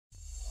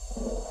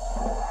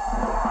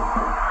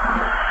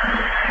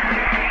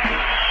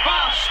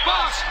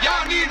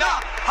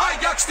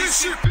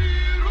της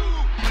Υπήρου.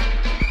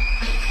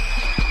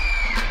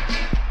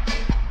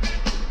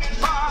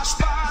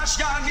 Πας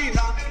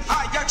Γιάννηνα,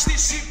 Άγιαξ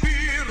της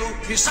Υπήρου.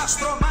 Της σας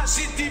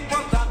τρομάζει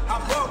τίποτα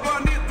από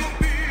γονή του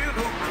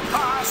πύρου.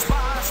 Πας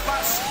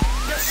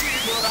και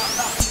σίγουρα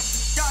θα.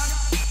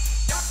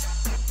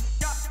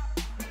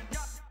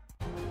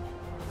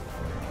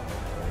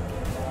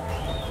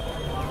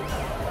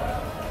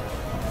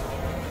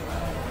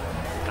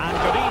 And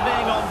good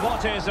evening on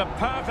what is a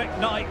perfect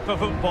night for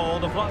football.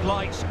 The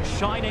floodlights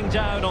shining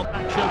down on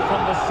action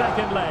from the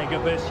second leg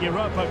of this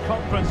Europa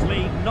Conference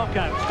League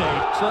knockout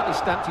stage. Certainly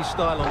stamped his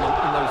style on them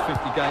in those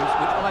 50 games,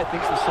 which I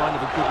think is the sign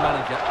of a good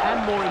manager and,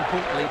 more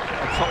importantly,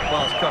 a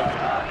top-class coach.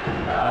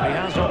 And he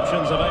has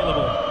options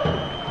available.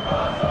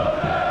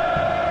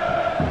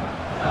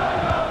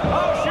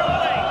 Oh,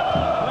 surely!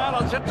 Well,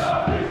 it's just...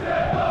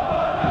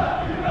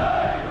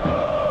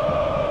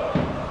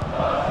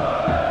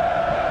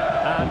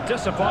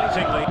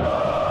 Disappointingly,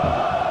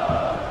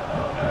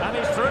 and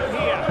he's through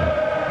here,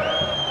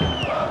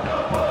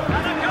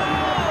 and a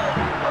goal!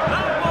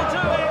 That will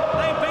do it.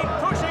 They've been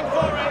pushing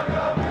for it.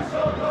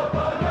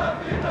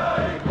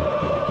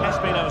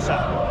 Espinosa.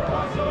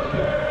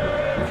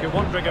 If you're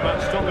wondering about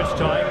stoppage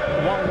time,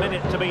 1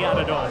 minute to be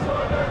added on.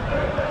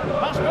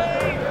 Must be.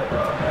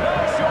 No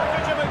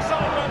shortage of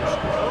excitement.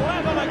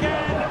 Level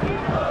again.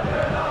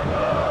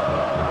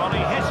 Well,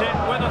 he hit it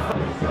with a...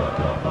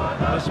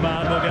 This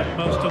man will get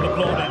most of the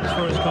plaudits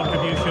for his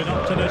contribution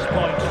up to this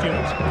point,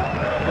 Stuart.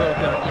 Well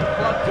done. He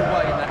plugged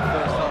away in that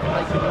first half,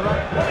 making a run.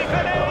 Will he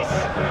finish?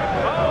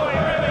 Oh, he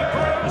really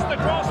bruised the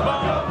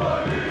crossbar.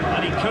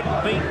 And he couldn't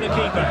beat the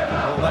keeper.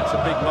 Well, that's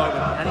a big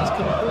moment, and he's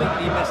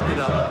completely messed it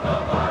up.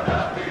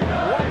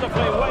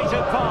 Wonderfully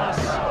weighted pass.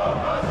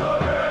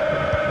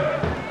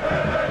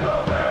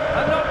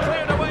 And not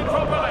cleared away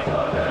properly.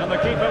 And the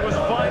keeper was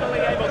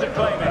finally able to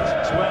claim it.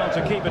 It's well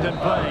to keep it in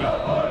play.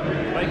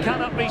 They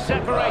cannot be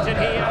separated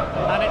here,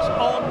 and it's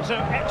on to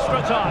extra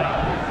time.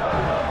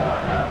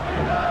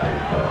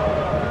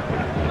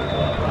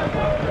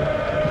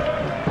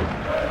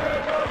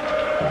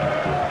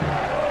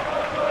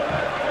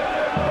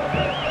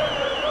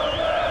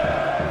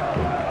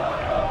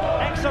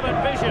 Excellent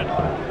vision.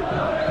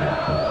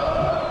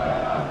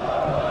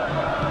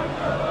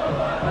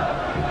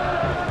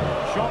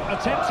 Shot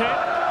attempted,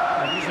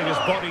 and using his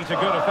body to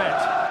good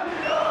effect.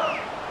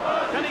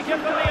 Can he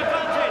give them the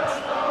advantage?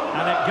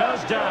 And it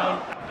goes down.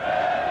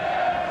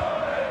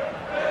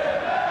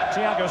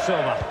 Thiago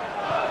Silva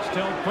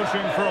still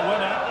pushing for a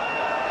winner.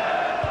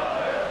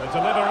 The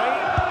delivery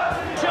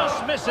just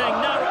missing.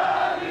 No,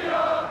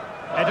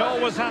 it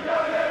always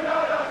happens.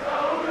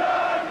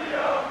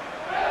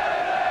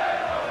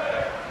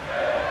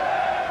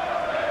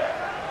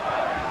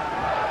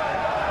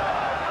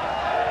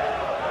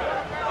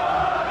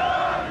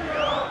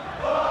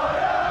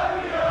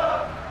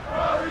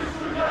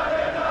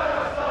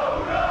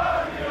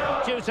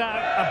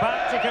 Shootout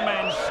about to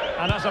commence,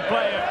 and as a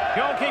player,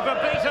 goalkeeper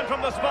beaten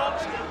from the spot.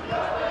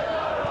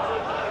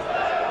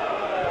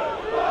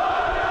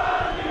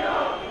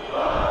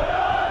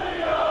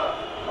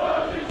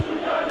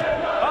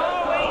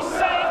 Oh, he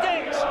saved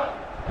it!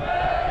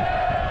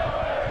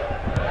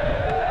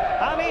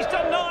 And he's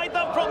denied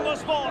them from the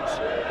spot.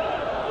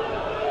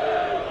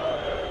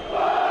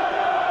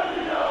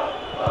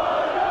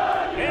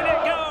 In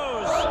it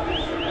goes.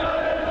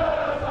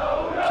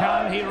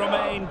 Can he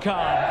remain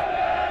calm?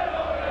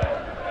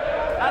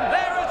 And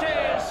there it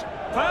is,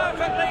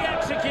 perfectly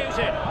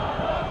executed.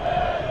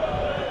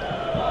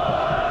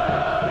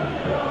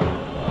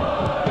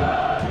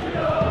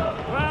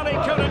 Well, he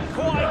couldn't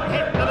quite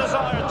hit the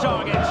desired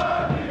target.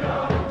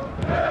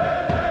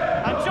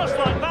 And just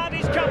like that,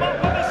 he's come up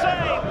with the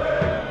save.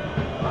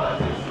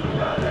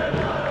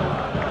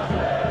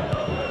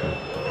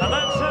 And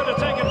that's how to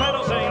take a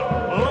penalty,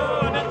 low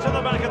and into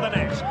the back of the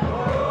net.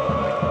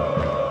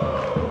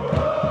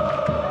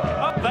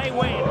 Up they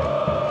win.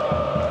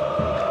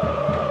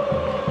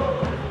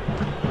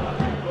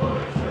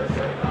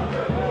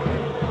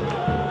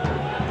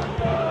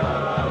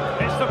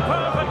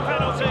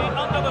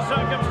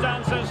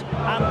 Circumstances,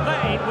 and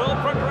they will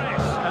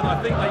progress. And I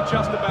think they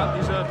just about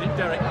deserved it,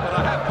 Derek, but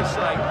I have to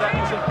say, that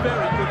was a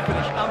very good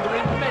finish under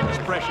immense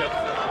pressure.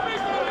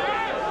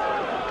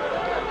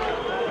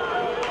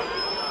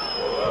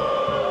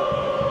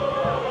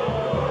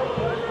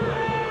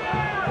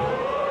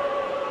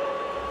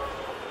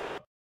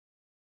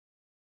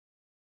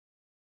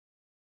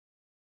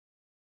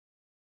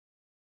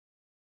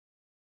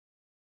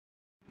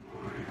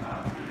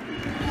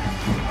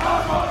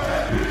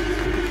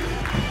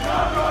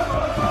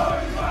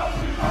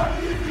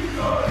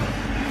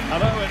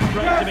 Hello, it's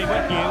great to be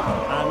with you,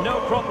 and no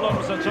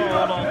problems at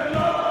all on...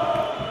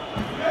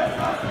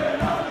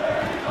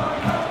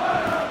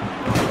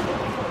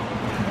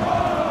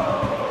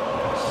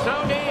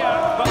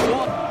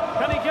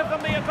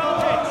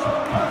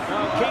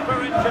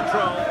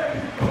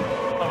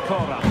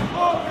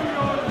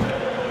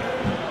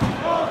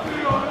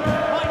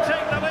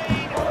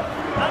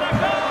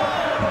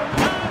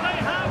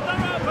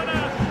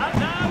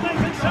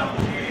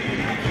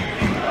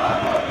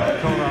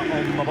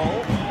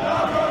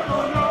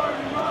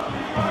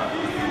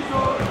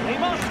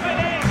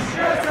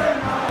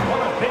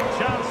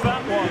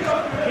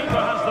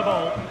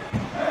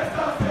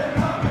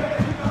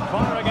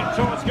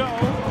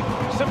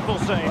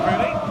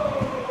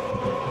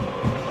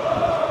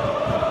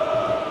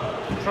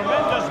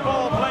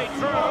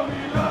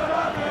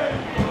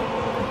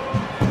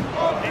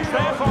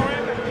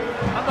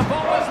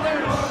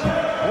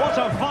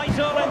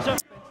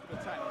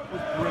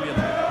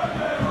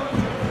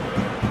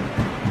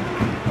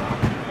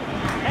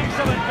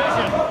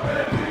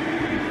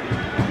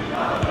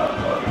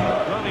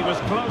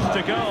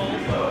 goal.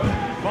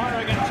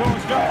 Firing it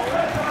towards goal.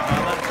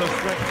 And that's a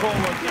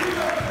straightforward.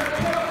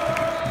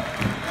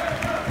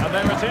 And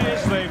there it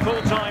is, the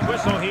full-time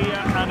whistle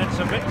here, and it's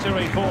a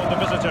victory for the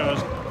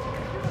visitors.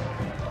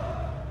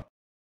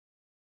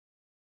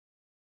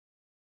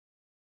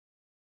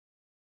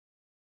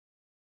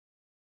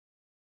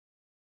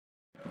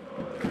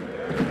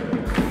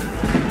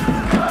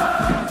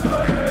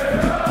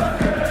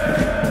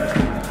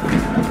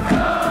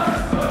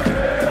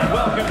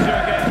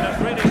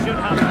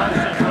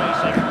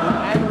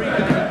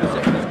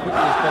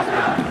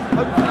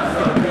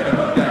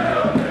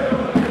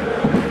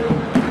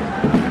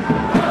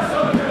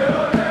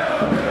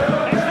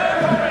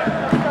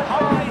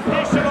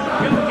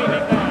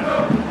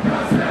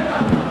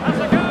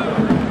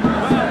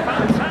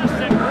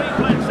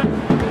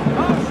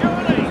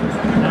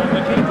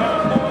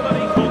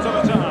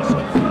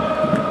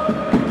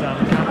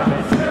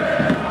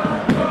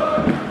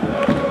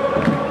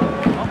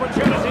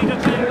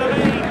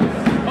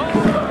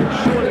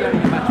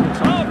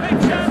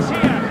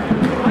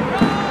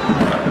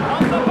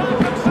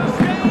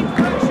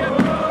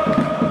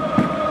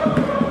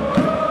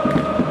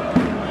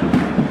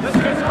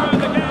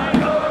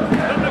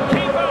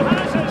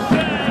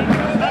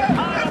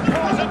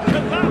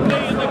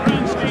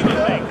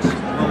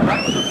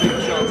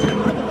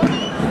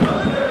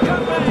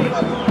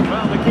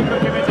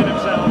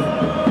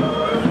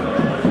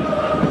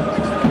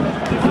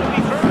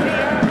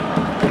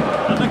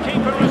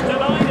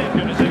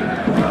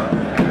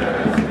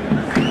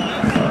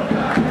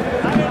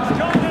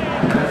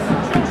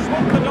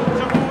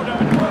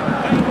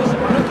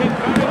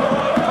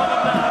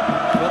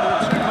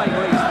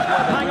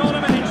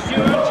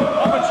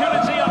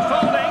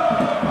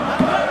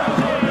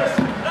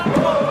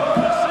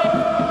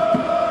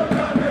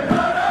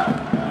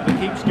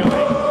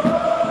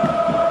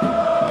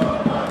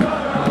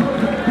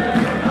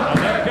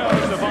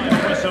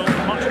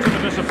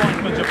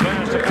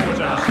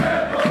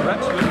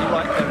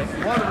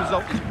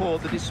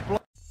 The display.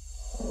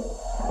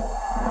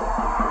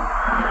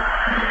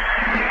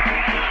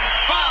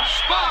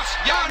 Πας,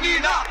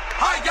 Γιάννηνα,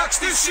 Άγιαξ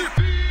της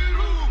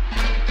Υπήρου.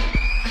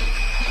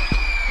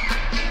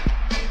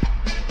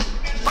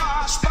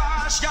 Πας,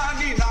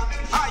 Γιάννηνα,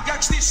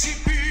 Άγιαξ της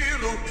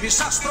Υπήρου. Μη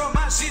σας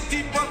τρομάζει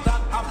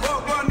τίποτα από